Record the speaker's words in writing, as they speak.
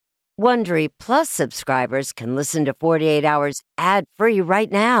Wondery Plus subscribers can listen to 48 Hours ad-free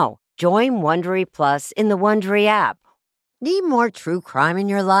right now. Join Wondery Plus in the Wondery app. Need more true crime in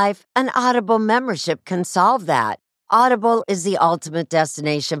your life? An Audible membership can solve that. Audible is the ultimate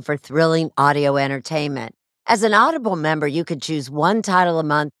destination for thrilling audio entertainment. As an Audible member, you can choose one title a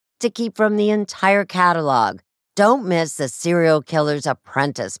month to keep from the entire catalog. Don't miss The Serial Killer's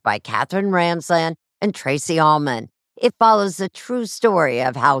Apprentice by Katherine Ramsland and Tracy Ullman. It follows the true story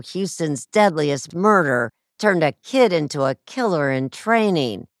of how Houston's deadliest murder turned a kid into a killer in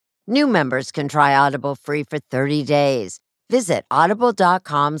training. New members can try Audible free for 30 days. Visit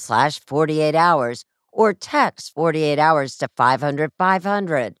audible.com/48 hours or text 48 hours to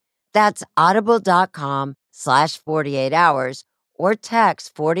 500-500. That's audible.com/48 hours or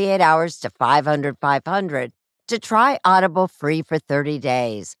text 48 hours to 500-500 to try Audible free for 30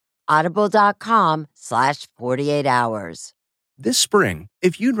 days. Audible.com/48 hours. This spring,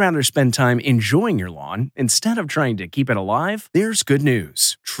 if you'd rather spend time enjoying your lawn instead of trying to keep it alive, there's good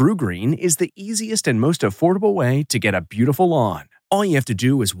news. True Green is the easiest and most affordable way to get a beautiful lawn. All you have to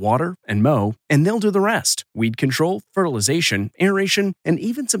do is water and mow, and they'll do the rest. Weed control, fertilization, aeration, and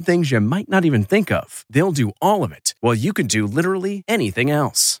even some things you might not even think of. They'll do all of it, while you can do literally anything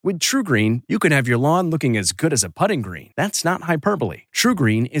else. With True Green, you can have your lawn looking as good as a putting green. That's not hyperbole. True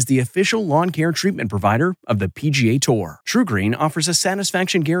Green is the official lawn care treatment provider of the PGA Tour. True Green offers a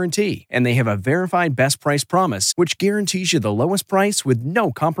satisfaction guarantee, and they have a verified best price promise, which guarantees you the lowest price with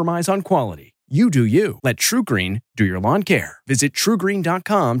no compromise on quality. You do you. Let True Green do your lawn care. Visit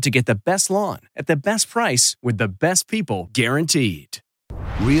TrueGreen.com to get the best lawn at the best price with the best people guaranteed.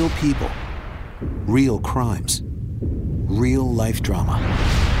 Real people, real crimes, real life drama.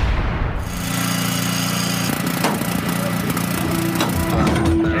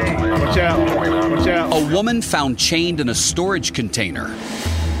 Watch out. Watch out. A woman found chained in a storage container.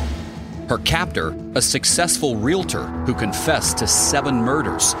 Her captor, a successful realtor who confessed to 7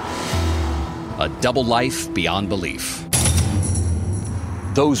 murders. A double life beyond belief.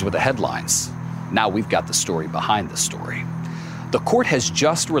 Those were the headlines. Now we've got the story behind the story. The court has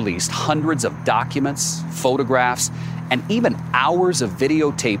just released hundreds of documents, photographs, and even hours of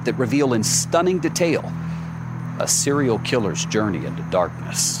videotape that reveal in stunning detail a serial killer's journey into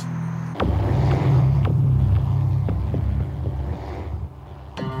darkness.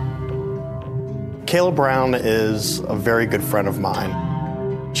 Kayla Brown is a very good friend of mine.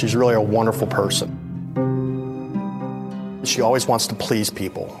 She's really a wonderful person. She always wants to please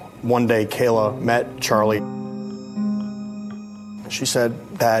people. One day, Kayla met Charlie. She said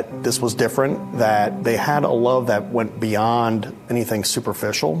that this was different, that they had a love that went beyond anything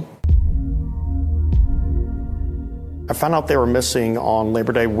superficial. I found out they were missing on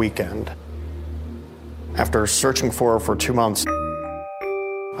Labor Day weekend. After searching for her for 2 months,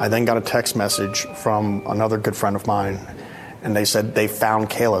 I then got a text message from another good friend of mine, and they said they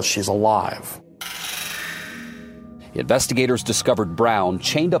found Kayla. She's alive. Investigators discovered Brown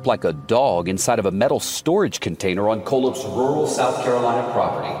chained up like a dog inside of a metal storage container on Coleb's rural South Carolina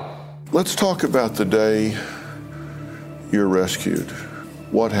property. Let's talk about the day you're rescued.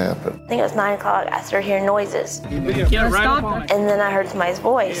 What happened? I think it was 9 o'clock. I started hearing noises. And then I heard somebody's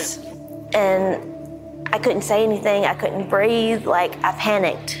voice. And I couldn't say anything. I couldn't breathe. Like, I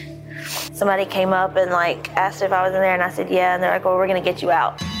panicked. Somebody came up and asked if I was in there, and I said yeah, and they're like, well, we're gonna get you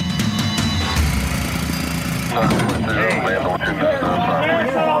out.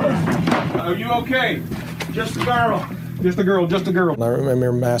 Are you okay? Just a girl. Just a girl, just a girl. And I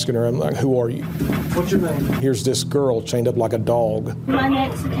remember asking her, I'm like, who are you? What's your name? Here's this girl chained up like a dog. My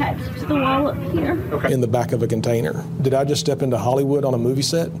neck's attached to the wall up here. Okay. In the back of a container. Did I just step into Hollywood on a movie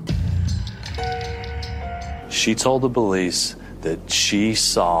set? She told the police that she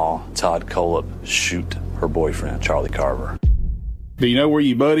saw Todd Coleb shoot her boyfriend, Charlie Carver. Do you know where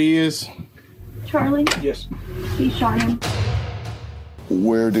your buddy is? Charlie? Yes. He shot him.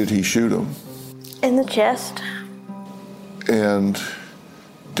 Where did he shoot him? In the chest. And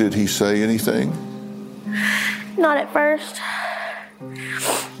did he say anything? Not at first.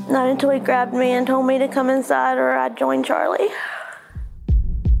 Not until he grabbed me and told me to come inside or I'd join Charlie.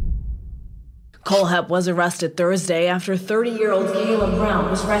 Coleb was arrested Thursday after 30-year-old Kayla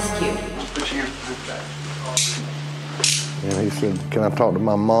Brown was rescued. And he said, can I talk to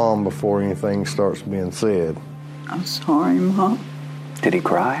my mom before anything starts being said? I'm sorry, Mom. Did he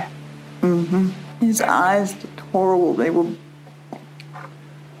cry? Mm-hmm. His eyes looked horrible. They were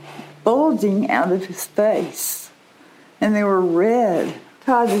bulging out of his face. And they were red.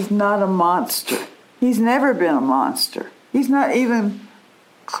 Todd is not a monster. He's never been a monster. He's not even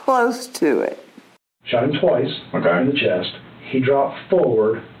close to it. Shot him twice in the chest. He dropped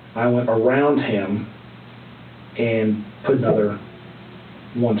forward I went around him and put another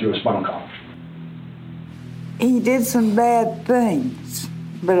one through his spinal column. He did some bad things,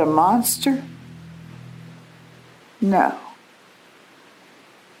 but a monster? No.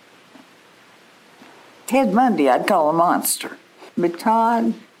 Ted Bundy, I'd call a monster. But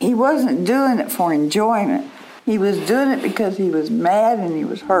Todd, he wasn't doing it for enjoyment. He was doing it because he was mad and he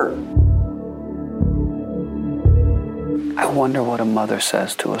was hurt. I wonder what a mother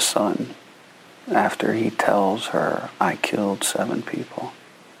says to a son after he tells her, I killed 7 people.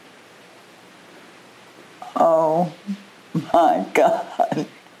 Oh, my God.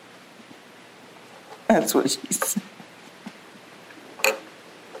 That's what she said.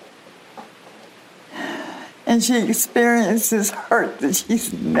 And she experiences hurt that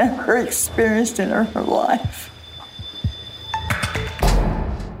she's never experienced in her life.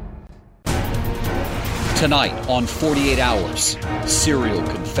 Tonight on 48 Hours, Serial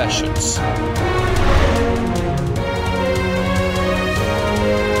Confessions.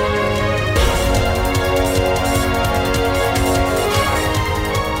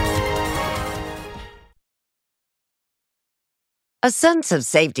 A sense of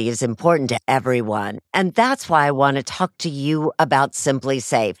safety is important to everyone, and that's why I want to talk to you about Simply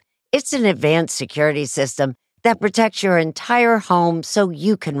Safe. It's an advanced security system that protects your entire home so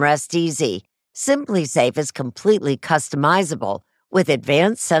you can rest easy. Simply Safe is completely customizable with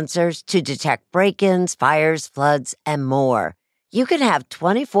advanced sensors to detect break-ins, fires, floods, and more. You can have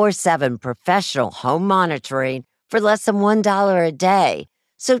 24/7 professional home monitoring for less than $1 a day.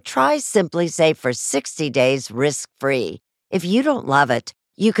 So try Simply Safe for 60 days risk-free. If you don't love it,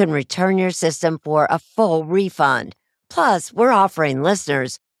 you can return your system for a full refund. Plus, we're offering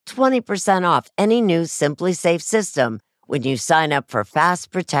listeners 20% off any new Simply Safe system when you sign up for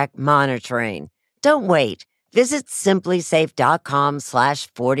Fast Protect monitoring. Don't wait. Visit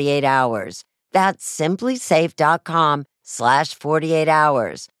simplysafe.com/48 hours. That's simplysafe.com/48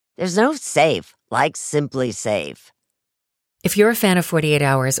 hours. There's no safe like Simply Safe. If you're a fan of 48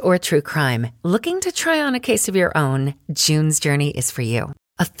 Hours or true crime, looking to try on a case of your own, June's Journey is for you.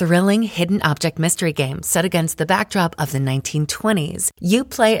 A thrilling hidden object mystery game set against the backdrop of the 1920s. You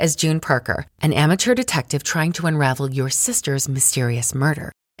play as June Parker, an amateur detective trying to unravel your sister's mysterious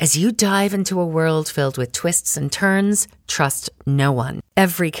murder. As you dive into a world filled with twists and turns, trust no one.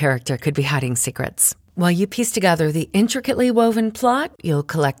 Every character could be hiding secrets. While you piece together the intricately woven plot, you'll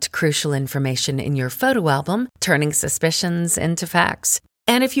collect crucial information in your photo album, turning suspicions into facts.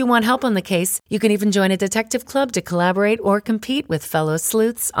 And if you want help on the case, you can even join a detective club to collaborate or compete with fellow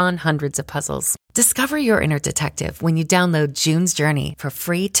sleuths on hundreds of puzzles. Discover your inner detective when you download June's Journey for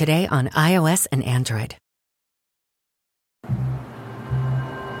free today on iOS and Android.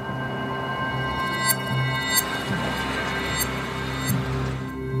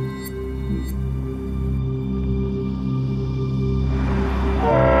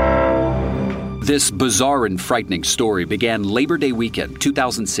 This bizarre and frightening story began Labor Day weekend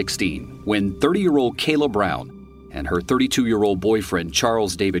 2016 when 30-year-old Kayla Brown and her 32-year-old boyfriend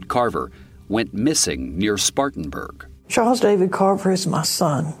Charles David Carver went missing near Spartanburg. Charles David Carver is my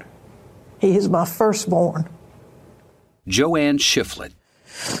son. He is my firstborn. Joanne Shiflett.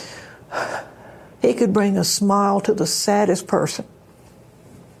 He could bring a smile to the saddest person.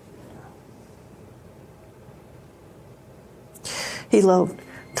 He loved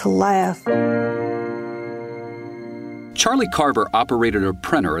to laugh. Charlie Carver operated a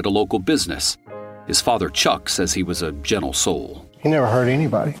printer at a local business. His father, Chuck, says he was a gentle soul. He never hurt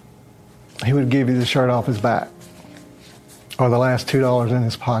anybody. He would give you the shirt off his back or the last $2 in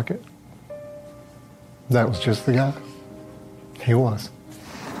his pocket. That was just the guy. He was.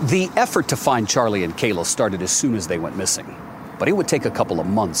 The effort to find Charlie and Kayla started as soon as they went missing, but it would take a couple of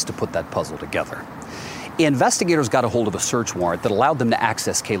months to put that puzzle together. Investigators got a hold of a search warrant that allowed them to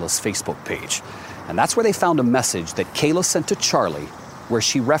access Kayla's Facebook page. And that's where they found a message that Kayla sent to Charlie where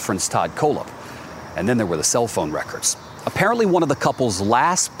she referenced Todd Kohlhepp. And then there were the cell phone records. Apparently one of the couple's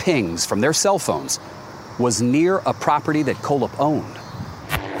last pings from their cell phones was near a property that Kohlhepp owned.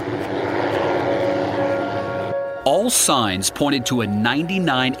 All signs pointed to a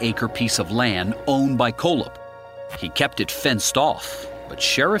 99-acre piece of land owned by Kohlhepp. He kept it fenced off, but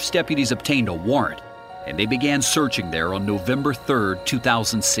sheriff's deputies obtained a warrant, and they began searching there on November 3rd,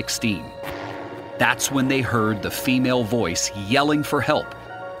 2016. That's when they heard the female voice yelling for help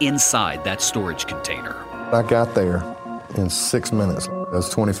inside that storage container. I got there in 6 minutes. I was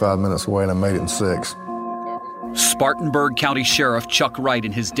 25 minutes away and I made it in 6. Spartanburg County Sheriff Chuck Wright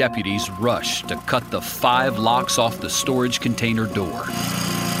and his deputies rushed to cut the 5 locks off the storage container door.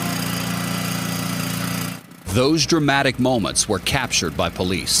 Those dramatic moments were captured by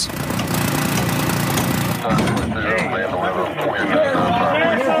police.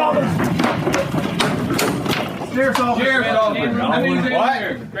 Sheriff's officer.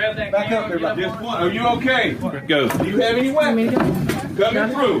 What? Back up there. Just one. Are you okay? Go. Do you have any weapons? Coming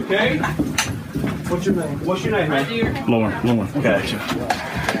through, okay? What's your name? What's your name, man? Lauren. Gotcha.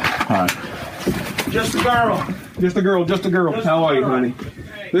 All right. Just a girl. Just a girl. How are you, honey?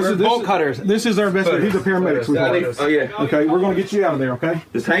 This is bolt cutters. This is our investigator. He's a paramedic. Oh, yeah. Okay, we're going to get you out of there, okay?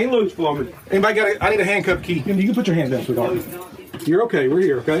 Just hang loose for me. Anybody got I need a handcuff key. You can put your hands down, sweetheart. You're okay. We're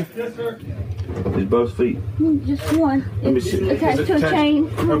here, okay? Yes, sir. It's both feet. Just one. It's attached to a chain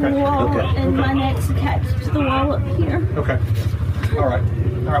on the wall, and my neck's attached to the wall up here. Okay. All right,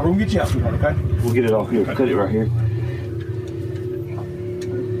 we're going to get you out, sweetheart, okay? We'll get it off here. Cut it right here.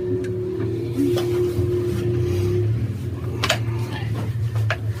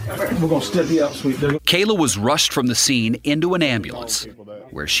 We're going to step you out, sweet. Kayla was rushed from the scene into an ambulance,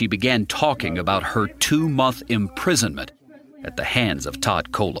 where she began talking about her 2-month imprisonment at the hands of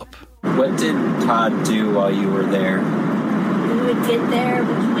Todd Kohlhepp. What did Todd do while you were there? We would get there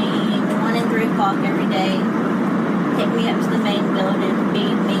between 1 and 3 o'clock every day, take me up to the main building,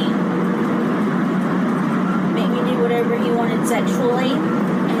 beat me, make me do whatever he wanted sexually,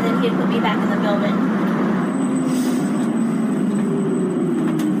 and then he'd put me back in the building.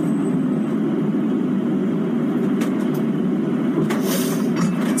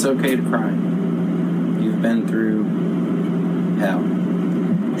 It's okay to cry. You've been through hell.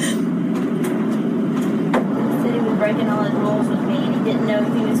 He said he was breaking all his rules with me, and he didn't know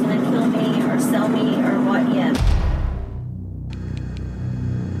if he was going to kill me or sell me or what yet.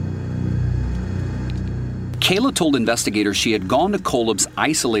 Kayla told investigators she had gone to Kohlhepp's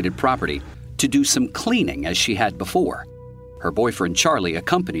isolated property to do some cleaning as she had before. Her boyfriend Charlie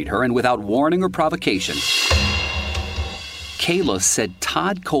accompanied her, and without warning or provocation, Kayla said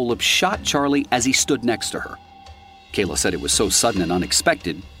Todd Kohlhepp shot Charlie as he stood next to her. Kayla said it was so sudden and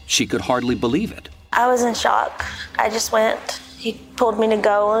unexpected, she could hardly believe it. I was in shock. I just went. He told me to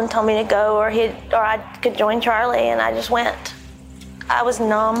go and told me to go, or I could join Charlie, and I just went. I was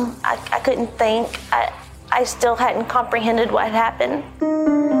numb. I couldn't think. I still hadn't comprehended what had happened.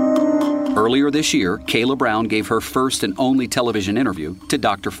 Earlier this year, Kayla Brown gave her first and only television interview to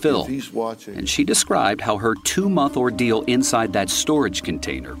Dr. Phil. And she described how her 2-month ordeal inside that storage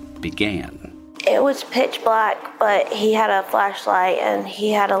container began. It was pitch black, but he had a flashlight, and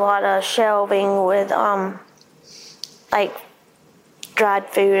he had a lot of shelving with like dried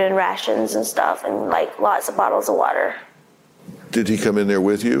food and rations and stuff, and like lots of bottles of water. Did he come in there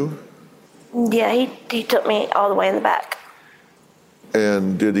with you? Yeah, he took me all the way in the back.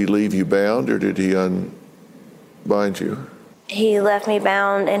 And did he leave you bound, or did he unbind you? He left me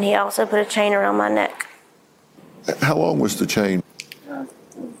bound, and he also put a chain around my neck. How long was the chain?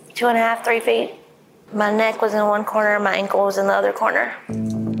 2.5, 3 feet. My neck was in one corner, my ankle was in the other corner.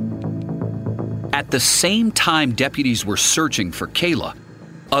 At the same time deputies were searching for Kayla,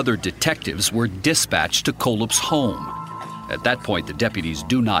 other detectives were dispatched to Kohlhepp's home. At that point, the deputies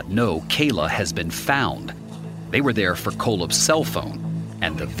do not know Kayla has been found. They were there for Kohlhepp's cell phone,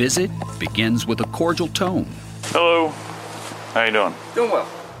 and the visit begins with a cordial tone. Hello. How you doing? Doing well.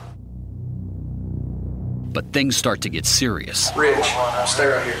 But things start to get serious. Rich, stay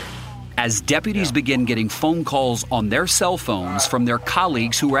right here. As deputies begin getting phone calls on their cell phones from their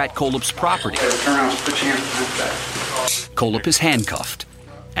colleagues who are at Kohlhepp's property. Turn around, put your hands behind your back. Kohlhepp is handcuffed,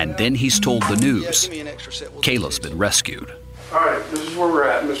 and then he's told the news. Kayla's been rescued. All right, this is where we're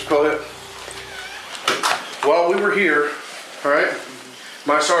at, Mr. Kohlhepp. While we were here, all right,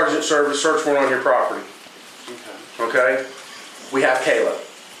 my sergeant served a search warrant on your property. Okay? We have Kayla.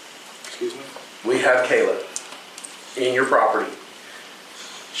 Excuse me? We have Kayla in your property.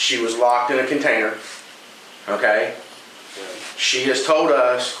 She was locked in a container. Okay? She has told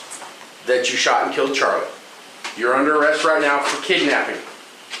us that you shot and killed Charlie. You're under arrest right now for kidnapping.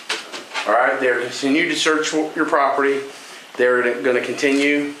 All right? They're continuing to search your property. They're going to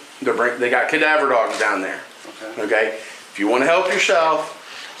continue. They got cadaver dogs down there. Okay? If you want to help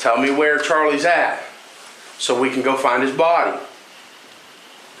yourself, tell me where Charlie's at so we can go find his body.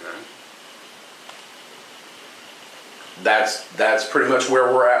 That's pretty much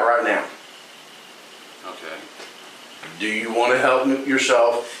where we're at right now. Okay. Do you want to help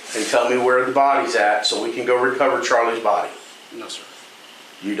yourself and tell me where the body's at so we can go recover Charlie's body? No, sir.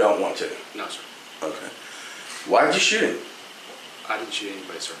 You don't want to? No, sir. Okay. Why'd you shoot him? I didn't shoot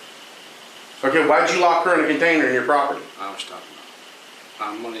anybody, sir. Okay, why'd you lock her in a container in your property? I was talking about.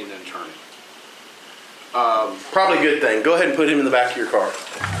 I'm gonna need an attorney. Probably a good thing. Go ahead and put him in the back of your car.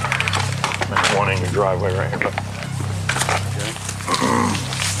 There's one in your driveway right here. Look. Okay.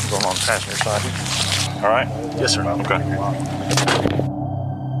 Going on the passenger side. All right? Yes, sir. Okay.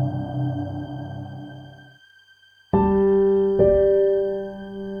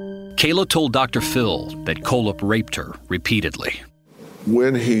 Kayla told Dr. Phil that Kohlhepp raped her repeatedly.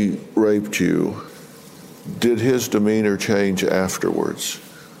 When he raped you, did his demeanor change afterwards?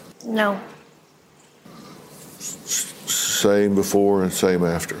 No. Same before and same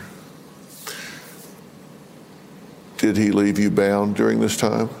after. Did he leave you bound during this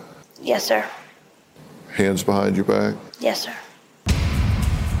time? Yes, sir. Hands behind your back? Yes, sir.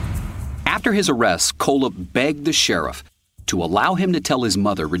 After his arrest, Kohlhepp begged the sheriff to allow him to tell his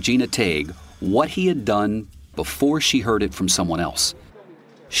mother, Regina Tague, what he had done before she heard it from someone else.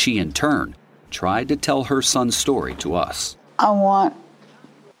 She, in turn, tried to tell her son's story to us. I want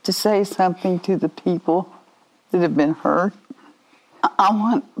to say something to the people that have been hurt. I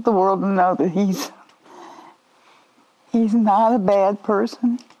want the world to know that he's not a bad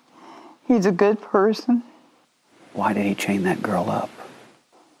person. He's a good person. Why did he chain that girl up?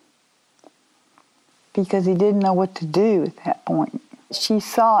 Because he didn't know what to do at that point. She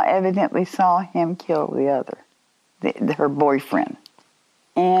evidently saw him kill the other, her boyfriend.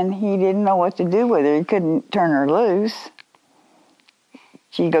 And he didn't know what to do with her. He couldn't turn her loose.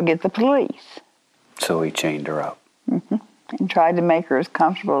 She'd go get the police. So he chained her up. Mm-hmm. And tried to make her as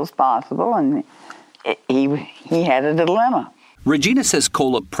comfortable as possible, and he had a dilemma. Regina says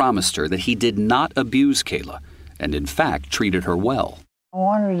Kohlhepp promised her that he did not abuse Kayla, and in fact treated her well. I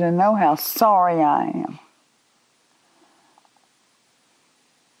want her to know how sorry I am.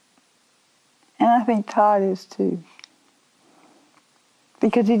 And I think Todd is too.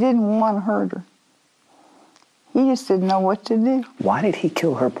 Because he didn't want to hurt her. He just didn't know what to do. Why did he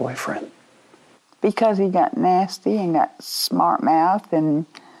kill her boyfriend? Because he got nasty and got smart-mouthed, and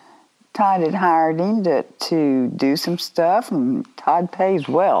Todd had hired him to do some stuff, and Todd pays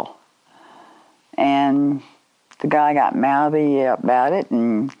well. And the guy got mouthy about it,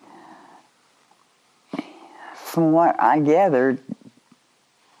 and from what I gathered,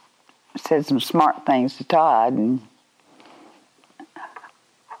 said some smart things to Todd, and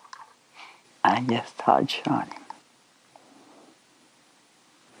I guess Todd shot him.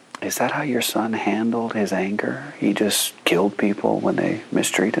 Is that how your son handled his anger? He just killed people when they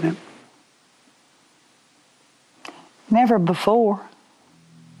mistreated him? Never before.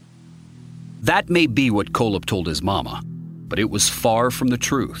 That may be what Kohlhepp told his mama, but it was far from the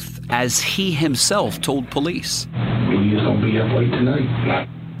truth, as he himself told police. He's gonna be up late tonight.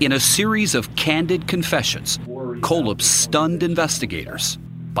 In a series of candid confessions, Kohlhepp stunned investigators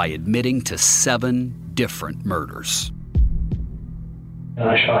by admitting to 7 different murders. And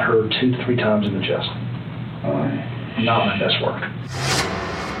I shot her 2 to 3 times in the chest. Not my best work.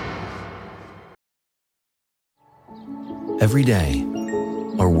 Every day,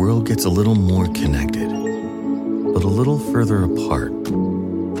 our world gets a little more connected, but a little further apart.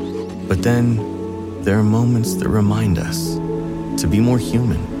 But then, there are moments that remind us to be more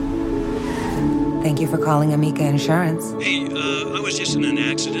human. Thank you for calling Amica Insurance. Hey, I was just in an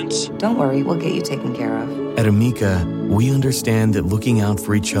accident. Don't worry, we'll get you taken care of. At Amica, we understand that looking out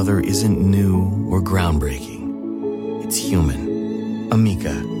for each other isn't new or groundbreaking. It's human.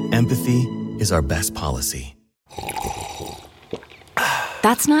 Amica, empathy is our best policy.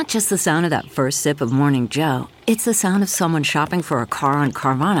 That's not just the sound of that first sip of Morning Joe. It's the sound of someone shopping for a car on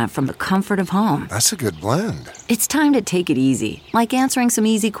Carvana from the comfort of home. That's a good blend. It's time to take it easy, like answering some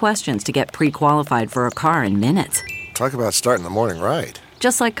easy questions to get pre-qualified for a car in minutes. Talk about starting the morning right.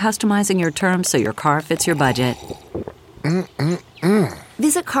 Just like customizing your terms so your car fits your budget.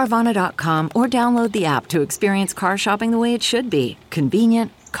 Visit Carvana.com or download the app to experience car shopping the way it should be.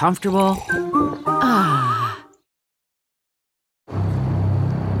 Convenient, comfortable. Ah.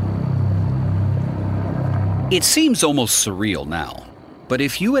 It seems almost surreal now, but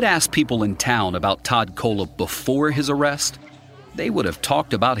if you had asked people in town about Todd Kohlhepp before his arrest, they would have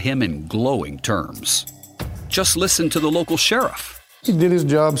talked about him in glowing terms. Just listen to the local sheriff. He did his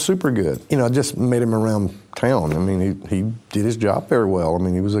job super good. I just met him around town. I mean, he did his job very well. I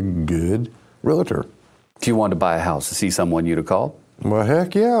mean, he was a good realtor. If you wanted to buy a house, is he someone you'd have called? Well,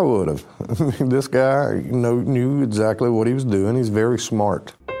 heck yeah, I would have. This guy knew exactly what he was doing. He's very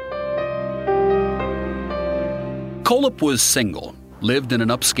smart. Kohlhepp was single, lived in an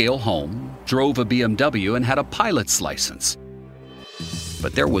upscale home, drove a BMW, and had a pilot's license.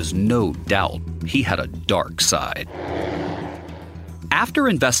 But there was no doubt he had a dark side. After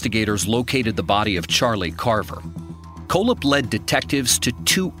investigators located the body of Charlie Carver, Kohlhepp led detectives to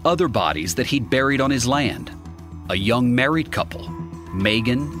 2 other bodies that he'd buried on his land, a young married couple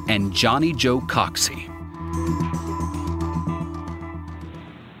Megan and Johnny Joe Coxey.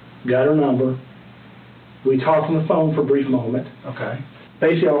 Got her number. We talked on the phone for a brief moment. Okay.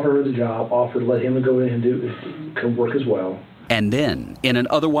 Basically offered her the job, offered to let him go in and come work as well. And then, in an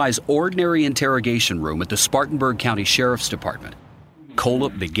otherwise ordinary interrogation room at the Spartanburg County Sheriff's Department,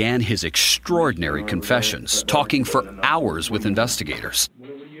 Kolup began his extraordinary confessions, talking for hours with investigators.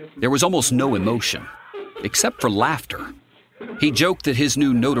 There was almost no emotion, except for laughter. He joked that his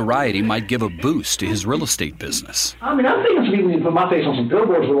new notoriety might give a boost to his real estate business. I mean, I'm thinking some people need to put my face on some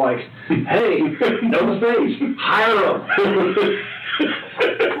billboards were like, hey, no mistakes, hire up.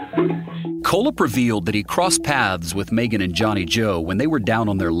 Kolup revealed that he crossed paths with Megan and Johnny Joe when they were down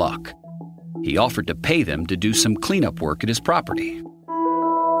on their luck. He offered to pay them to do some cleanup work at his property.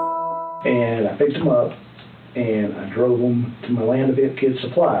 And I picked them up, and I drove them to my Land Event Kids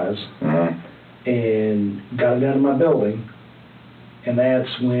Supplies, and got them down to my building, and that's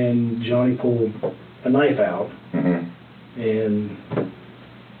when Johnny pulled a knife out, and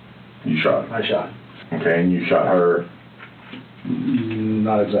you shot? I shot. Okay, and you shot her?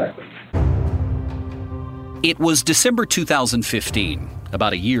 Not exactly. It was December 2015,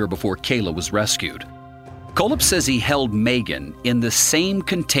 about a year before Kayla was rescued. Kolup says he held Megan in the same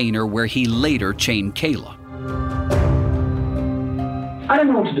container where he later chained Kayla. I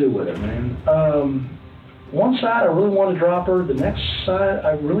didn't know what to do with her, man. One side, I really wanted to drop her. The next side,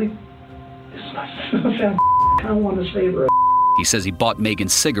 I really kind of wanted to save her. He says he bought Megan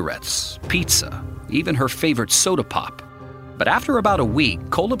cigarettes, pizza, even her favorite soda pop. But after about a week,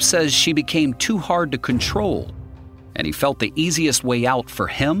 Kolup says she became too hard to control, and he felt the easiest way out for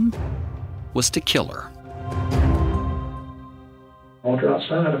him was to kill her. I want her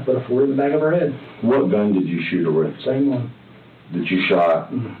outside. I put a $4 in the back of her head. What gun did you shoot her with? Same one. That you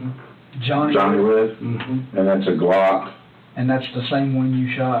shot Johnny with? And that's a Glock? And that's the same one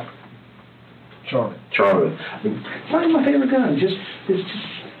you shot Charlie. It's not my favorite gun.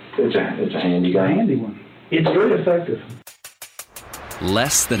 It's a handy gun. A handy one. It's very effective.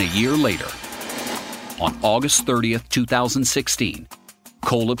 Less than a year later, on August 30th, 2016,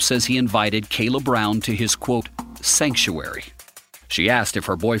 Kolup says he invited Kayla Brown to his, quote, sanctuary. She asked if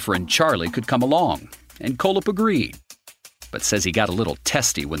her boyfriend Charlie could come along, and Kolup agreed, but says he got a little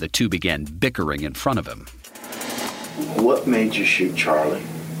testy when the two began bickering in front of him. What made you shoot Charlie?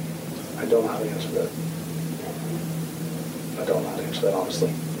 I don't know how to answer that. I don't know how to answer that,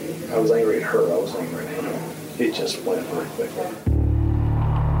 honestly. I was angry at her. I was angry at him. It just went very quickly.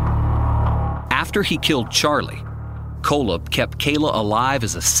 After he killed Charlie, Kolup kept Kayla alive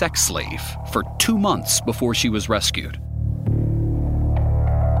as a sex slave for 2 months before she was rescued.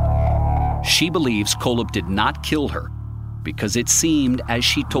 She believes Kolup did not kill her because it seemed, as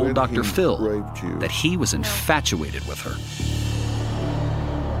she told Dr. Phil, that he was infatuated with her.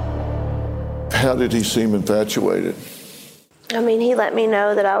 How did he seem infatuated? I mean, he let me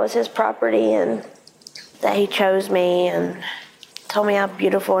know that I was his property and that he chose me and told me how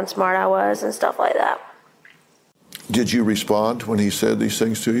beautiful and smart I was and stuff like that. Did you respond when he said these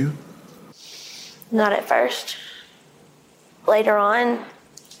things to you? Not at first. Later on,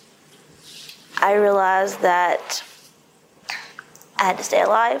 I realized that I had to stay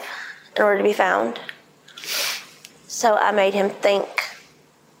alive in order to be found. So I made him think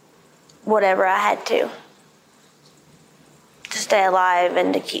whatever I had to stay alive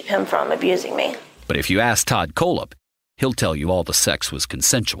and to keep him from abusing me. But if you ask Todd Kolup, he'll tell you all the sex was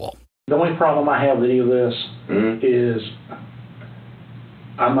consensual. The only problem I have with any of this is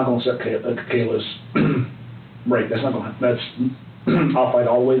I'm not going to set Kayla's rape. That's not going to, that's, I'll fight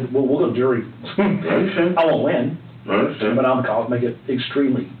all the way. We'll go to jury. I won't win, but I'll make it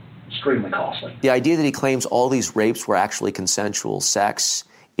extremely costly. The idea that he claims all these rapes were actually consensual sex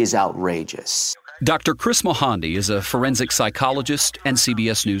is outrageous. Dr. Chris Mohandi is a forensic psychologist and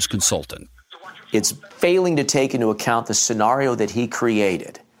CBS News consultant. It's failing to take into account the scenario that he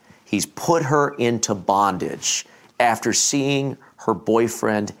created. He's put her into bondage after seeing her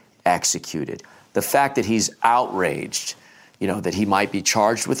boyfriend executed. The fact that he's outraged, that he might be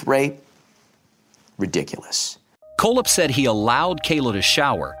charged with rape, ridiculous. Kolup said he allowed Kayla to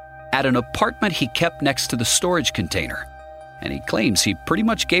shower at an apartment he kept next to the storage container, and he claims he pretty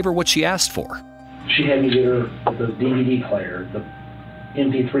much gave her what she asked for. She had me get her the DVD player, the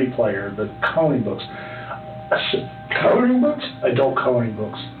MP3 player, the coloring books. I said, coloring books? Adult coloring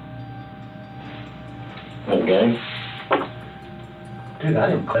books. Okay. Dude, I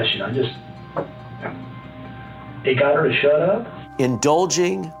didn't question. It got her to shut up.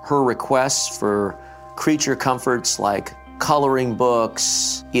 Indulging her requests for creature comforts like coloring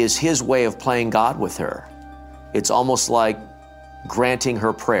books is his way of playing God with her. It's almost like granting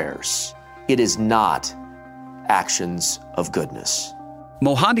her prayers. It is not actions of goodness.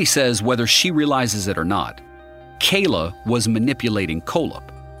 Mohanty says whether she realizes it or not, Kayla was manipulating Kolup.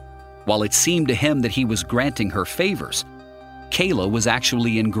 While it seemed to him that he was granting her favors, Kayla was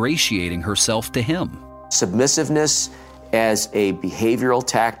actually ingratiating herself to him. Submissiveness as a behavioral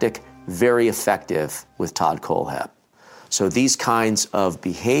tactic, very effective with Todd Kohlhepp. So these kinds of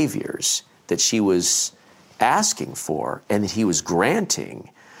behaviors that she was asking for and that he was granting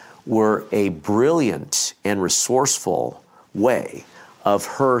were a brilliant and resourceful way of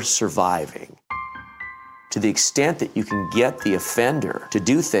her surviving. To the extent that you can get the offender to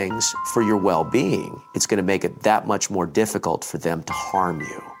do things for your well-being, it's going to make it that much more difficult for them to harm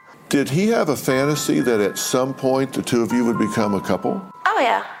you. Did he have a fantasy that at some point the two of you would become a couple? Oh,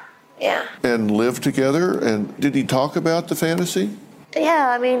 yeah. Yeah. And live together? And did he talk about the fantasy? Yeah,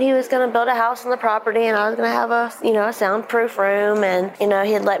 I mean, he was going to build a house on the property, and I was going to have a soundproof room, and,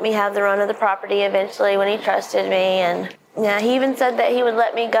 he'd let me have the run of the property eventually when he trusted me, and yeah, he even said that he would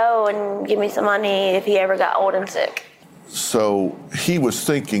let me go and give me some money if he ever got old and sick. So he was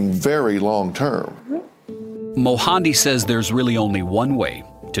thinking very long term. Mohanty says there's really only one way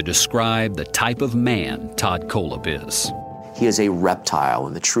to describe the type of man Todd Kolup is. He is a reptile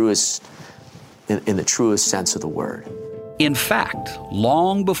in the truest sense of the word. In fact,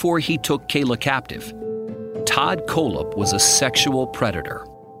 long before he took Kayla captive, Todd Kolup was a sexual predator.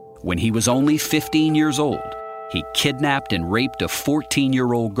 When he was only 15 years old, he kidnapped and raped a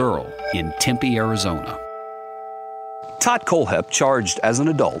 14-year-old girl in Tempe, Arizona. Todd Kohlhepp, charged as an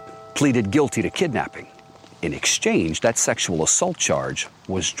adult, pleaded guilty to kidnapping. In exchange, that sexual assault charge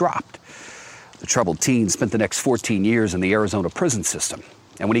was dropped. The troubled teen spent the next 14 years in the Arizona prison system.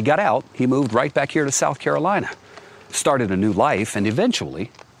 And when he got out, he moved right back here to South Carolina, started a new life, and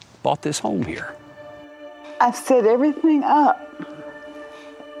eventually bought this home here. I set everything up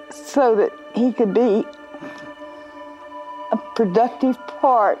so that he could be a productive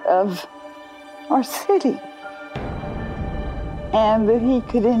part of our city and that he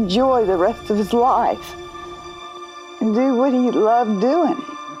could enjoy the rest of his life and do what he loved doing.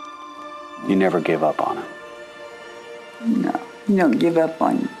 You never gave up on him? No, you don't give up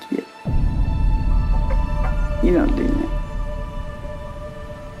on your kid. You don't do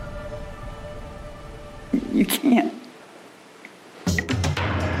that. You can't.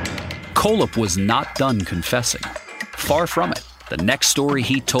 Kolup was not done confessing. Far from it. The next story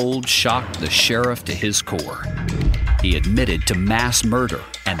he told shocked the sheriff to his core. He admitted to mass murder,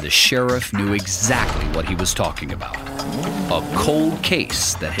 and the sheriff knew exactly what he was talking about. A cold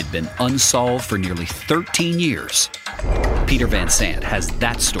case that had been unsolved for nearly 13 years. Peter Van Sant has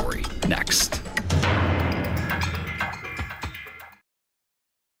that story next.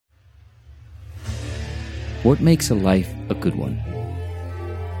 What makes a life a good one?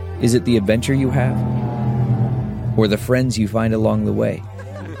 Is it the adventure you have? Or the friends you find along the way?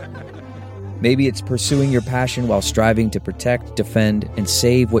 Maybe it's pursuing your passion while striving to protect, defend, and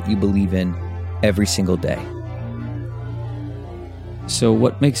save what you believe in every single day. So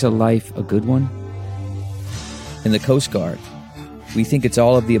what makes a life a good one? In the Coast Guard, we think it's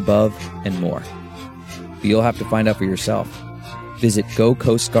all of the above and more. But you'll have to find out for yourself. Visit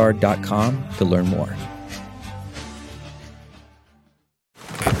gocoastguard.com to learn more.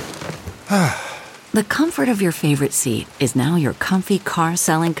 The comfort of your favorite seat is now your comfy car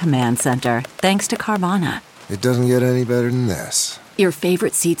selling command center, thanks to Carvana. It doesn't get any better than this. Your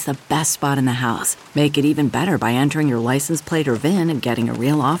favorite seat's the best spot in the house. Make it even better by entering your license plate or VIN and getting a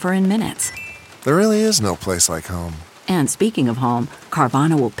real offer in minutes. There really is no place like home. And speaking of home,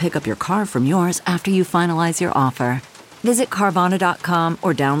 Carvana will pick up your car from yours after you finalize your offer. Visit Carvana.com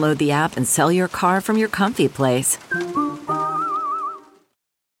or download the app and sell your car from your comfy place.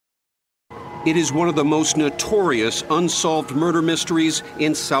 It is one of the most notorious unsolved murder mysteries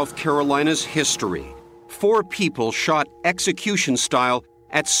in South Carolina's history. 4 people shot execution style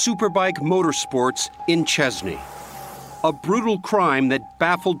at Superbike Motorsports in Chesney. A brutal crime that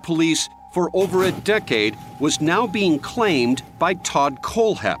baffled police for over a decade was now being claimed by Todd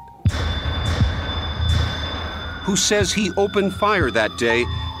Kohlhepp, who says he opened fire that day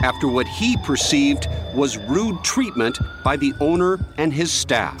after what he perceived was rude treatment by the owner and his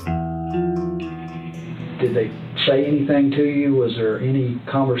staff. Did they say anything to you? Was there any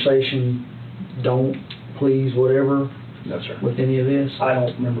conversation, don't, please, whatever? No, sir. With any of this? I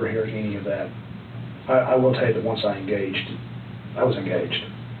don't remember hearing any of that. I will tell you that once I was engaged.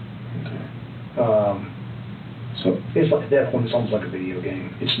 Okay. So it's like, at that point, it's almost like a video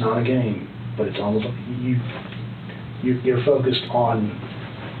game. It's not a game, but it's almost like you're focused on,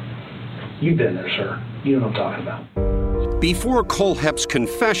 you've been there, sir. You know what I'm talking about. Before Kohlhepp's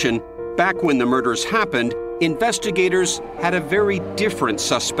confession, back when the murders happened, investigators had a very different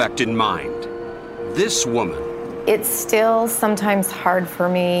suspect in mind. This woman. It's still sometimes hard for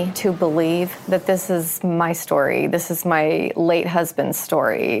me to believe that this is my story. This is my late husband's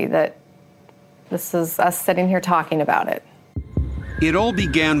story, that this is us sitting here talking about it. It all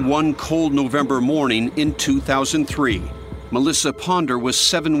began one cold November morning in 2003. Melissa Ponder was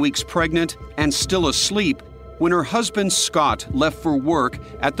 7 weeks pregnant and still asleep when her husband Scott left for work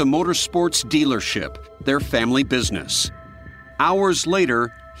at the motorsports dealership, their family business. Hours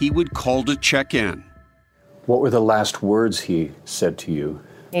later, he would call to check in. What were the last words he said to you?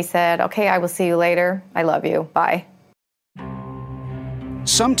 He said, "Okay, I will see you later. I love you. Bye."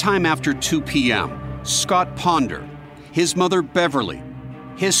 Sometime after 2 p.m., Scott Ponder, his mother Beverly,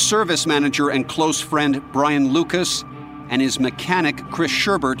 his service manager and close friend Brian Lucas, and his mechanic Chris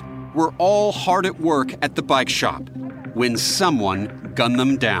Sherbert were all hard at work at the bike shop when someone gunned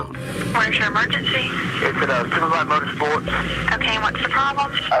them down. Where's your emergency? It's at Superbike Motorsports. Okay, what's the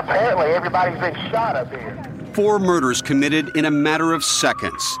problem? Apparently everybody's been shot up here. 4 murders committed in a matter of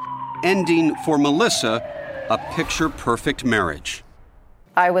seconds, ending for Melissa a picture-perfect marriage.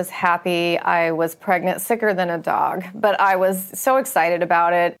 I was happy. I was pregnant, sicker than a dog, but I was so excited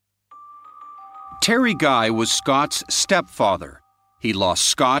about it. Terry Guy was Scott's stepfather. He lost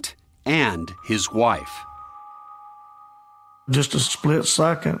Scott and his wife. Just a split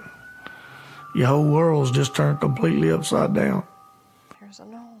second, your whole world's just turned completely upside down.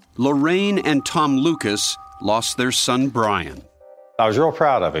 Lorraine and Tom Lucas lost their son Brian. I was real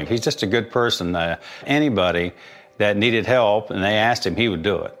proud of him. He's just a good person. Anybody that needed help and they asked him, he would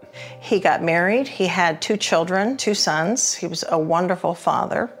do it. He got married. He had 2 children, 2 sons. He was a wonderful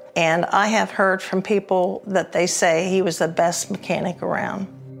father. And I have heard from people that they say he was the best mechanic around.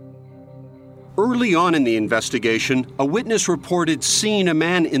 Early on in the investigation, a witness reported seeing a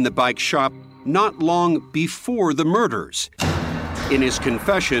man in the bike shop not long before the murders. In his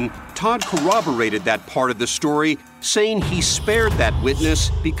confession, Todd corroborated that part of the story, saying he spared that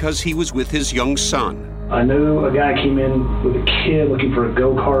witness because he was with his young son. I knew a guy came in with a kid looking for a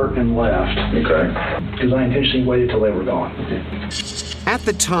go-kart and left. Okay. Because I intentionally waited till they were gone. At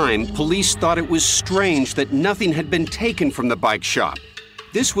the time, police thought it was strange that nothing had been taken from the bike shop.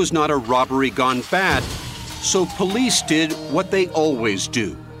 This was not a robbery gone bad, so police did what they always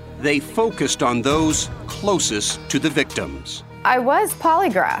do. They focused on those closest to the victims. I was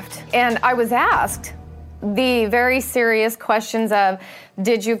polygraphed, and I was asked the very serious questions of,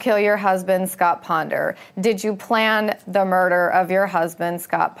 did you kill your husband, Scott Ponder? Did you plan the murder of your husband,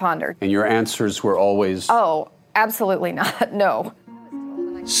 Scott Ponder? And your answers were always... Oh, absolutely not, no.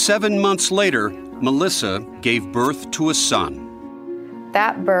 7 months later, Melissa gave birth to a son.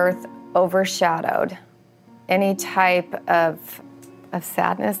 That birth overshadowed any type of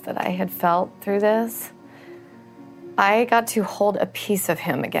sadness that I had felt through this. I got to hold a piece of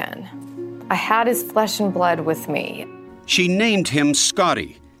him again. I had his flesh and blood with me. She named him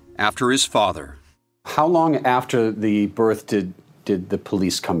Scotty, after his father. How long after the birth did the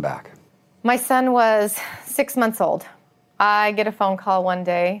police come back? My son was 6 months old. I get a phone call one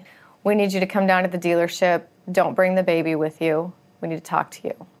day. We need you to come down to the dealership. Don't bring the baby with you. We need to talk to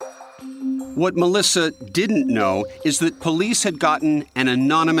you. What Melissa didn't know is that police had gotten an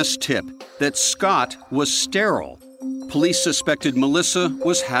anonymous tip that Scott was sterile. Police suspected Melissa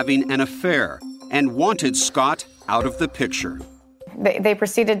was having an affair and wanted Scott out of the picture. They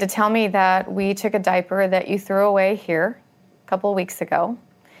proceeded to tell me that we took a diaper that you threw away here a couple of weeks ago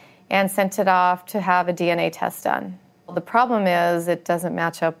and sent it off to have a DNA test done. The problem is it doesn't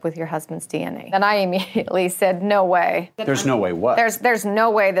match up with your husband's DNA. And I immediately said, no way. There's no way what? There's no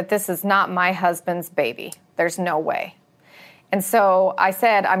way that this is not my husband's baby. There's no way. And so I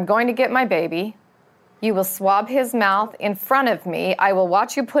said, I'm going to get my baby. You will swab his mouth in front of me. I will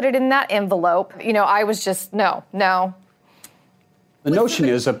watch you put it in that envelope. You know, I was just, no. The notion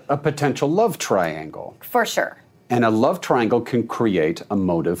is a potential love triangle. For sure. And a love triangle can create a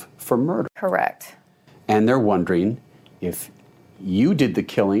motive for murder. Correct. And they're wondering if you did the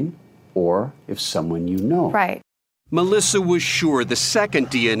killing or if someone you know. Right. Melissa was sure the second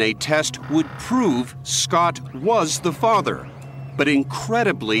DNA test would prove Scott was the father, but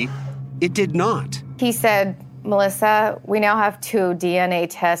incredibly, it did not. He said, Melissa, we now have 2 DNA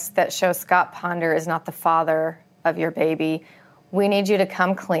tests that show Scott Ponder is not the father of your baby. We need you to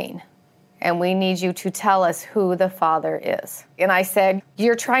come clean, and we need you to tell us who the father is. And I said,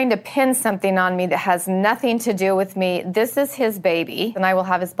 you're trying to pin something on me that has nothing to do with me. This is his baby, and I will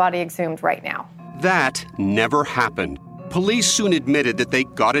have his body exhumed right now. That never happened. Police soon admitted that they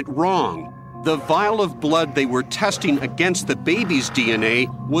got it wrong. The vial of blood they were testing against the baby's DNA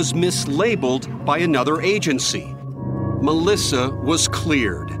was mislabeled by another agency. Melissa was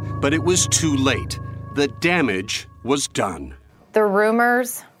cleared, but it was too late. The damage was done. The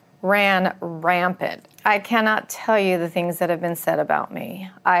rumors ran rampant. I cannot tell you the things that have been said about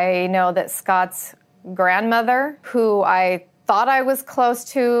me. I know that Scott's grandmother, who I thought I was close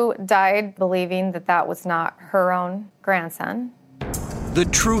to, died believing that that was not her own grandson. The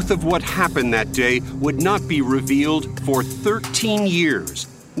truth of what happened that day would not be revealed for 13 years,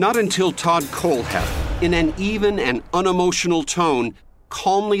 not until Todd Kohlhepp, in an even and unemotional tone,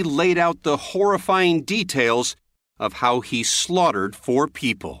 calmly laid out the horrifying details of how he slaughtered 4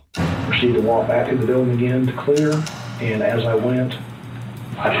 people. I proceeded to walk back in the building again to clear, and as I went,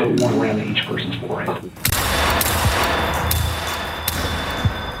 I put one round in each person's forehead.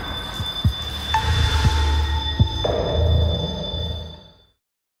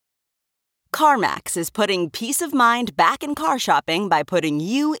 CarMax is putting peace of mind back in car shopping by putting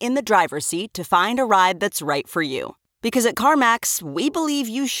you in the driver's seat to find a ride that's right for you. Because at CarMax, we believe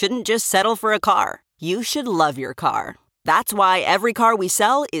you shouldn't just settle for a car. You should love your car. That's why every car we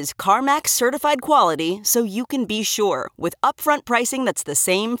sell is CarMax certified quality, so you can be sure with upfront pricing that's the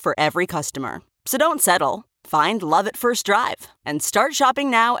same for every customer. So don't settle. Find love at first drive and start shopping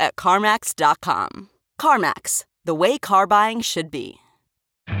now at CarMax.com. CarMax, the way car buying should be.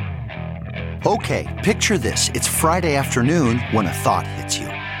 Okay, picture this. It's Friday afternoon when a thought hits you.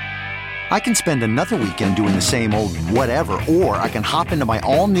 I can spend another weekend doing the same old whatever, or I can hop into my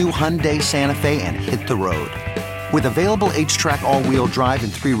all-new Hyundai Santa Fe and hit the road. With available H-Track all-wheel drive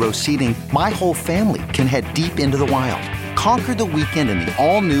and 3-row seating, my whole family can head deep into the wild. Conquer the weekend in the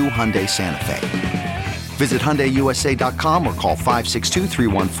all-new Hyundai Santa Fe. Visit HyundaiUSA.com or call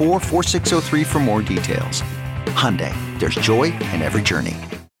 562-314-4603 for more details. Hyundai, there's joy in every journey.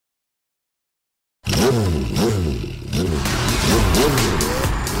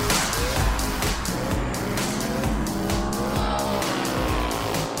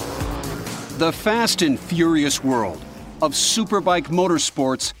 The fast and furious world of superbike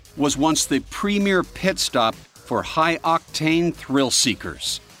motorsports was once the premier pit stop for high-octane thrill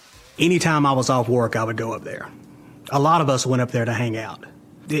seekers. Anytime I was off work, I would go up there. A lot of us went up there to hang out.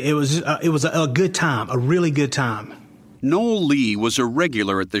 It was a good time, a really good time. Noel Lee was a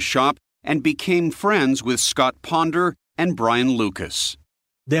regular at the shop and became friends with Scott Ponder and Brian Lucas.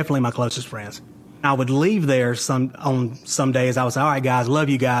 Definitely my closest friends. I would leave there on some days. I would say, all right, guys, love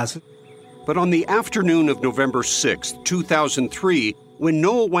you guys. But on the afternoon of November 6, 2003, when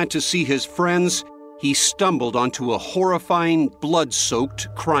Noel went to see his friends, he stumbled onto a horrifying, blood-soaked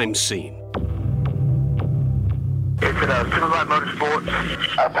crime scene. It's at Superbike Motorsports.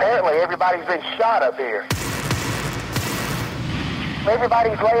 Apparently, everybody's been shot up here.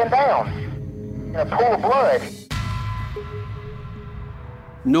 Everybody's laying down in a pool of blood.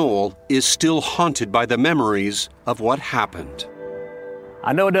 Noel is still haunted by the memories of what happened.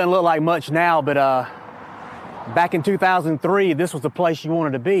 I know it doesn't look like much now, but back in 2003, this was the place you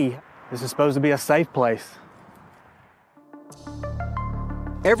wanted to be. This is supposed to be a safe place.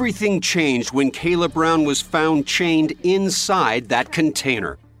 Everything changed when Kayla Brown was found chained inside that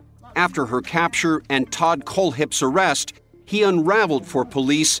container. After her capture and Todd Kohlhepp's arrest, he unraveled for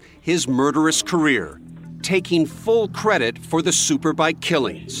police his murderous career, taking full credit for the superbike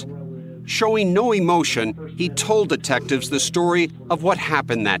killings. Showing no emotion, he told detectives the story of what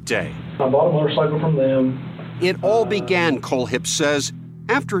happened that day. I bought a motorcycle from them. It all began, Kohlhepp says,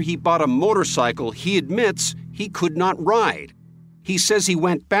 after he bought a motorcycle he admits he could not ride. He says he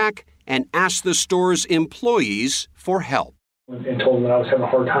went back and asked the store's employees for help. And told them that I was having a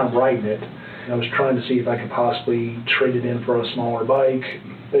hard time riding it. I was trying to see if I could possibly trade it in for a smaller bike.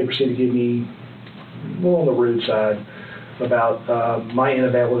 They proceeded to give me a little on the rude side about my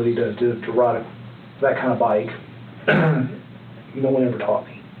inability to ride that kind of bike. No one ever taught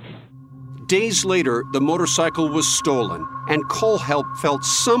me. Days later, the motorcycle was stolen, and Kohlhepp felt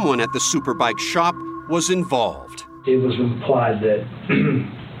someone at the superbike shop was involved. It was implied that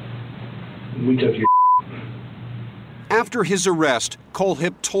we took your. After his arrest,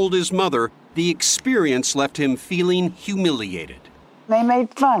 Kohlhepp told his mother the experience left him feeling humiliated. They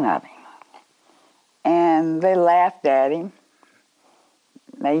made fun of him, and they laughed at him,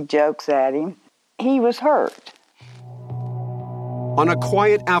 made jokes at him. He was hurt. On a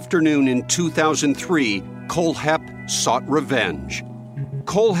quiet afternoon in 2003, Kohlhepp sought revenge.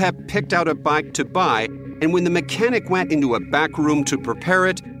 Kohlhepp picked out a bike to buy, and when the mechanic went into a back room to prepare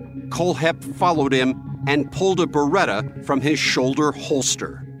it, Kohlhepp followed him and pulled a Beretta from his shoulder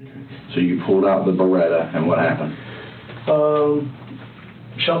holster. So you pulled out the Beretta, and what happened?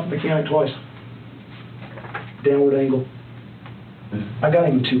 Shot the mechanic twice. downward angle. I got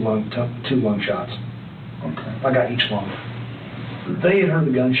him two lung shots. Okay. I got each lung. They had heard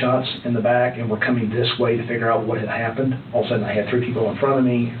the gunshots in the back and were coming this way to figure out what had happened. All of a sudden, I had 3 people in front of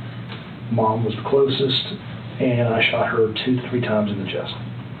me. Mom was the closest, and I shot her 2 to 3 times in the chest.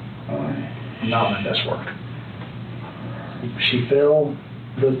 Not my best work. She fell.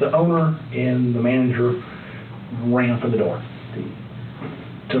 The owner and the manager ran for the door. They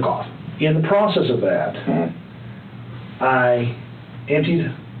took off. In the process of that, I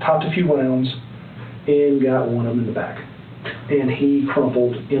popped a few rounds, and got one of them in the back. And he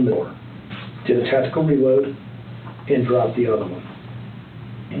crumpled in the door. Did a tactical reload and dropped the other one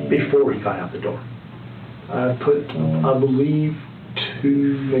before he got out the door. I put, I believe,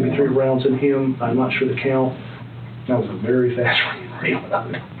 2, maybe 3 rounds in him. I'm not sure the count. That was a very fast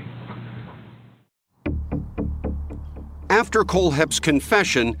reload. After Kohlhepp's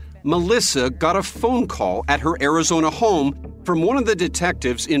confession, Melissa got a phone call at her Arizona home from one of the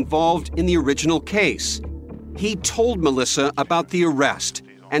detectives involved in the original case. He told Melissa about the arrest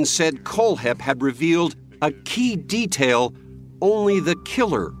and said Kohlhepp had revealed a key detail only the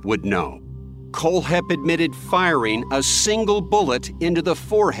killer would know. Kohlhepp admitted firing a single bullet into the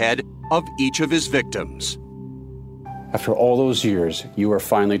forehead of each of his victims. After all those years, you were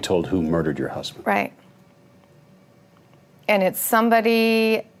finally told who murdered your husband. Right. And it's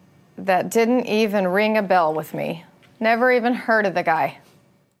somebody that didn't even ring a bell with me. Never even heard of the guy.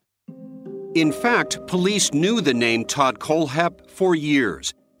 In fact, police knew the name Todd Kohlhepp for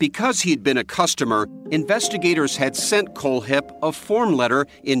years. Because he'd been a customer, investigators had sent Kohlhepp a form letter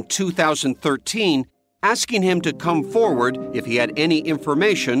in 2013 asking him to come forward if he had any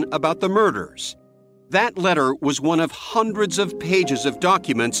information about the murders. That letter was one of hundreds of pages of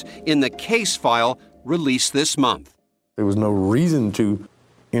documents in the case file released this month. There was no reason to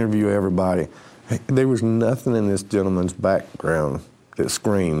interview everybody. There was nothing in this gentleman's background that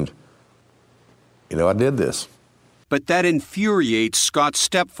screamed, you know, I did this. But that infuriates Scott's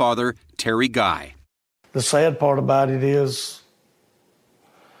stepfather, Terry Guy. The sad part about it is,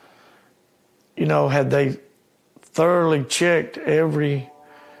 you know, had they thoroughly checked every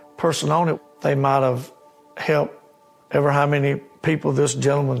person on it, they might have helped ever how many people this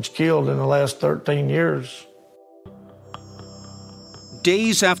gentleman's killed in the last 13 years.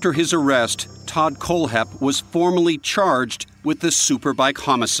 Days after his arrest, Todd Kohlhepp was formally charged with the Superbike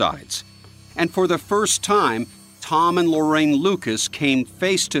homicides. And for the first time, Tom and Lorraine Lucas came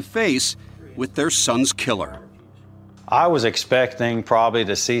face to face with their son's killer. I was expecting probably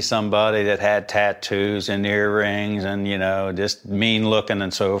to see somebody that had tattoos and earrings and, you know, just mean looking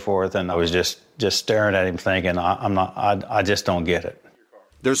and so forth. And I was just staring at him thinking, I just don't get it.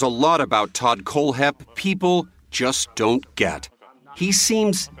 There's a lot about Todd Kohlhepp people just don't get. He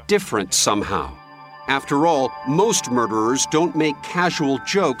seems different somehow. After all, most murderers don't make casual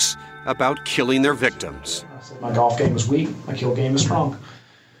jokes about killing their victims. My golf game is weak, my kill game is strong.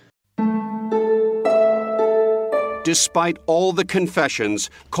 Despite all the confessions,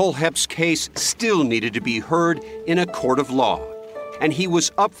 Kohlhepp's case still needed to be heard in a court of law. And he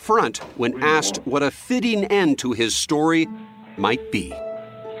was upfront when asked what a fitting end to his story might be.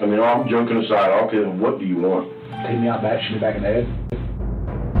 I mean, all joking aside, okay, what do you want? Take me out back, shoot me back in the head.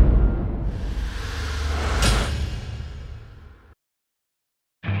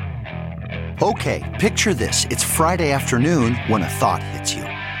 Okay, picture this. It's Friday afternoon when a thought hits you.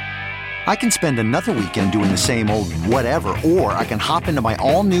 I can spend another weekend doing the same old whatever, or I can hop into my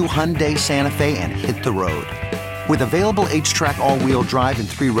all-new Hyundai Santa Fe and hit the road. With available H-Track all-wheel drive and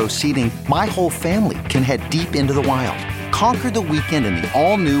 3-row seating, my whole family can head deep into the wild. Conquer the weekend in the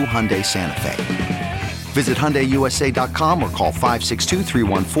all-new Hyundai Santa Fe. Visit HyundaiUSA.com or call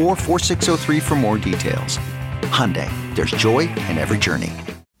 562-314-4603 for more details. Hyundai, there's joy in every journey.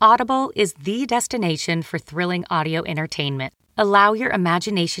 Audible is the destination for thrilling audio entertainment. Allow your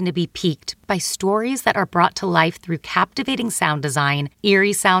imagination to be piqued by stories that are brought to life through captivating sound design,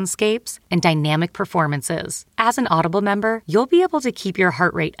 eerie soundscapes, and dynamic performances. As an Audible member, you'll be able to keep your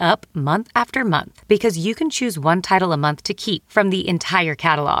heart rate up month after month because you can choose one title a month to keep from the entire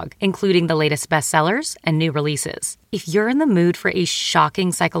catalog, including the latest bestsellers and new releases. If you're in the mood for a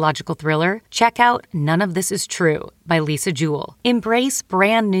shocking psychological thriller, check out None of This Is True by Lisa Jewell. Embrace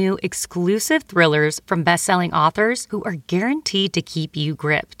brand new exclusive thrillers from best-selling authors who are guaranteed to keep you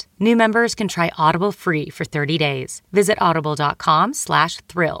gripped. New members can try Audible free for 30 days. Visit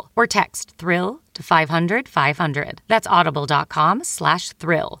audible.com/thrill or text thrill to 500-500. That's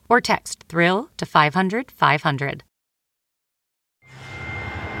audible.com/thrill or text thrill to 500-500.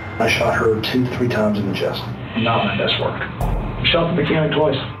 I shot her 2 to 3 times in the chest. Not my best work. Shot the mechanic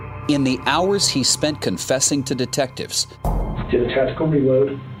twice. In the hours he spent confessing to detectives, did a tactical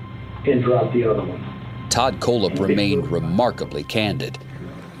reload and dropped the other one. Todd Kolup remained remarkably candid,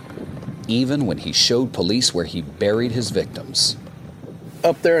 even when he showed police where he buried his victims.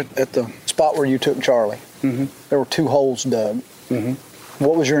 Up there at the spot where you took Charlie, there were 2 holes dug.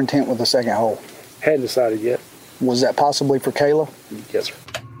 What was your intent with the second hole? Hadn't decided yet. Was that possibly for Kayla? Yes, sir.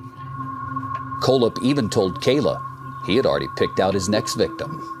 Kolup even told Kayla he had already picked out his next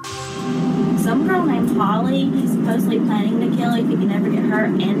victim. Some girl named Holly, he's supposedly planning to kill if he can never get her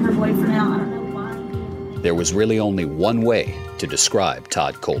and her boyfriend out. I don't know why. There was really only one way to describe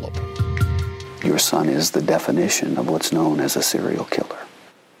Todd Kolup. Your son is the definition of what's known as a serial killer.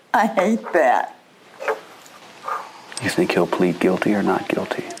 I hate that. You think he'll plead guilty or not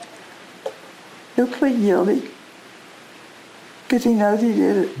guilty? He'll plead guilty. Because he knows he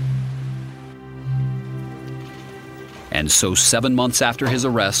did it. And so 7 months after his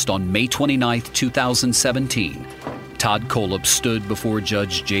arrest on May 29, 2017, Todd Kolup stood before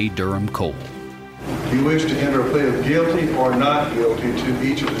Judge J. Durham Cole. Do you wish to enter a plea of guilty or not guilty to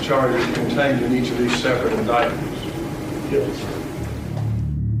each of the charges contained in each of these separate indictments? Guilty.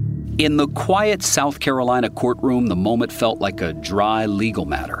 In the quiet South Carolina courtroom, the moment felt like a dry legal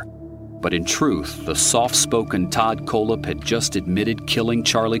matter. But in truth, the soft-spoken Todd Kolup had just admitted killing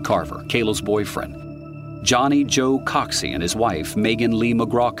Charlie Carver, Kayla's boyfriend, Johnny Joe Coxey and his wife, Megan Lee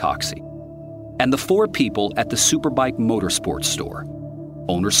McGraw Coxey, and the 4 people at the Superbike Motorsports store: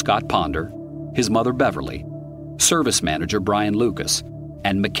 owner Scott Ponder, his mother Beverly, service manager Brian Lucas,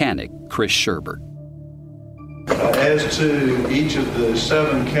 and mechanic Chris Sherbert. As to each of the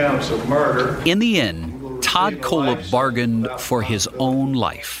 7 counts of murder... In the end, Todd Kolup bargained for his own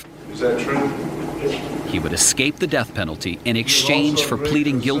life. Is that true? He would escape the death penalty in exchange for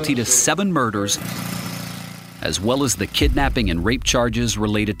pleading guilty to 7 murders, as well as the kidnapping and rape charges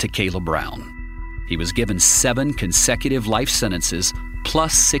related to Kayla Brown. He was given 7 consecutive life sentences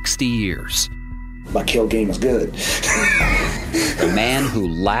plus 60 years. My kill game is good. The man who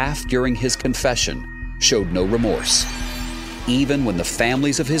laughed during his confession showed no remorse, even when the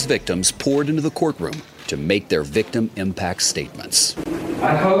families of his victims poured into the courtroom to make their victim impact statements.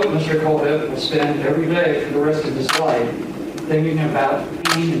 I hope Mr. Kolup will spend every day for the rest of his life thinking about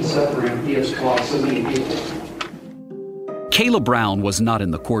pain and suffering he has caused so many people. Kayla Brown was not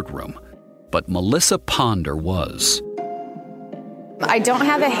in the courtroom, but Melissa Ponder was. I don't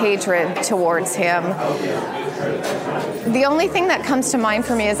have a hatred towards him. The only thing that comes to mind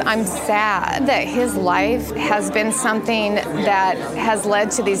for me is I'm sad that his life has been something that has led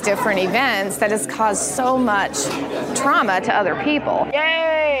to these different events that has caused so much trauma to other people.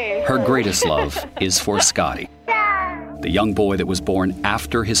 Yay! Her greatest love is for Scotty, the young boy that was born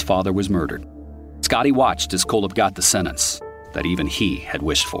after his father was murdered. Scotty watched as Kolup got the sentence that even he had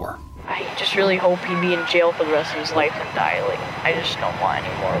wished for. I just really hope he'd be in jail for the rest of his life and die. I just don't want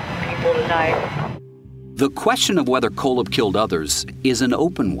any more people to die. The question of whether Kolup killed others is an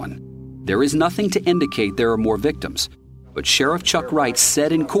open one. There is nothing to indicate there are more victims, but Sheriff Chuck Wright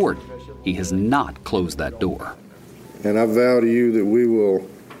said in court he has not closed that door. And I vow to you that we will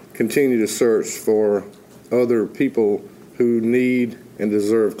continue to search for other people who need and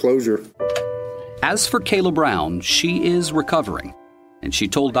deserve closure. As for Kayla Brown, she is recovering, and she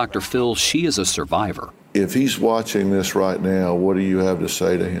told Dr. Phil she is a survivor. If he's watching this right now, what do you have to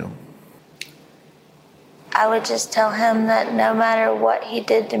say to him? I would just tell him that no matter what he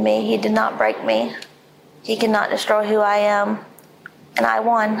did to me, he did not break me. He cannot destroy who I am, and I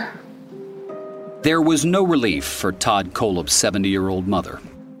won. There was no relief for Todd Kolup's 70-year-old mother.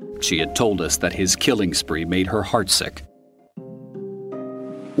 She had told us that his killing spree made her heartsick.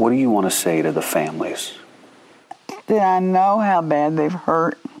 What do you want to say to the families? That I know how bad they've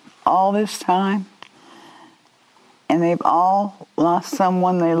hurt all this time, and they've all lost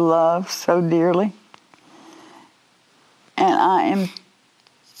someone they love so dearly. And I am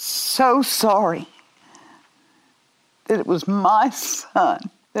so sorry that it was my son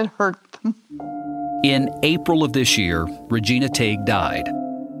that hurt them. In April of this year, Regina Tague died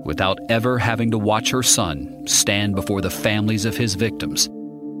without ever having to watch her son stand before the families of his victims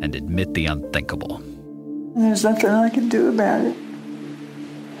and admit the unthinkable. There's nothing I can do about it.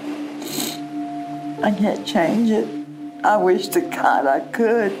 I can't change it. I wish to God I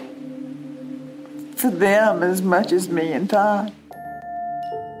could. For them as much as me and Todd.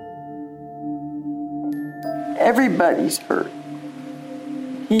 Everybody's hurt.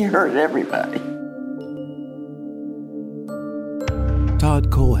 He hurt everybody.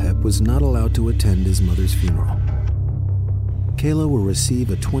 Todd Kohlhepp was not allowed to attend his mother's funeral. Kayla will receive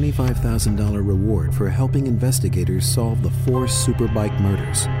a $25,000 reward for helping investigators solve the 4 Superbike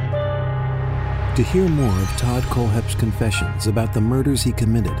murders. To hear more of Todd Kohlhepp's confessions about the murders he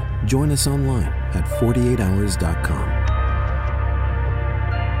committed, join us online at 48hours.com.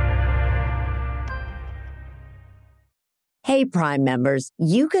 Hey, Prime members,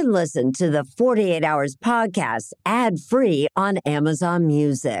 you can listen to the 48 Hours podcast ad-free on Amazon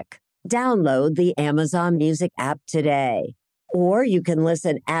Music. Download the Amazon Music app today. Or you can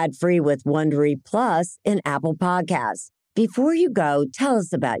listen ad-free with Wondery Plus in Apple Podcasts. Before you go, tell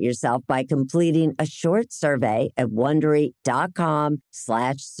us about yourself by completing a short survey at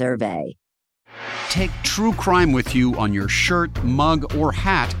Wondery.com/survey. Take true crime with you on your shirt, mug, or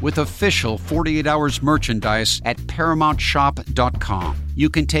hat with official 48 Hours merchandise at ParamountShop.com. You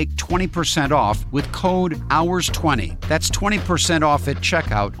can take 20% off with code HOURS20. That's 20% off at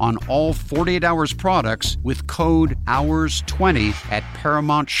checkout on all 48 Hours products with code HOURS20 at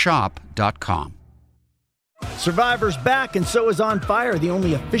ParamountShop.com. Survivor's back, and so is On Fire, the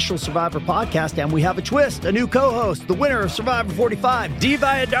only official Survivor podcast, and we have a twist, a new co-host, the winner of Survivor 45, Dee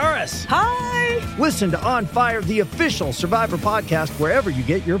Valladares. Hi! Listen to On Fire, the official Survivor podcast, wherever you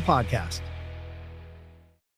get your podcast.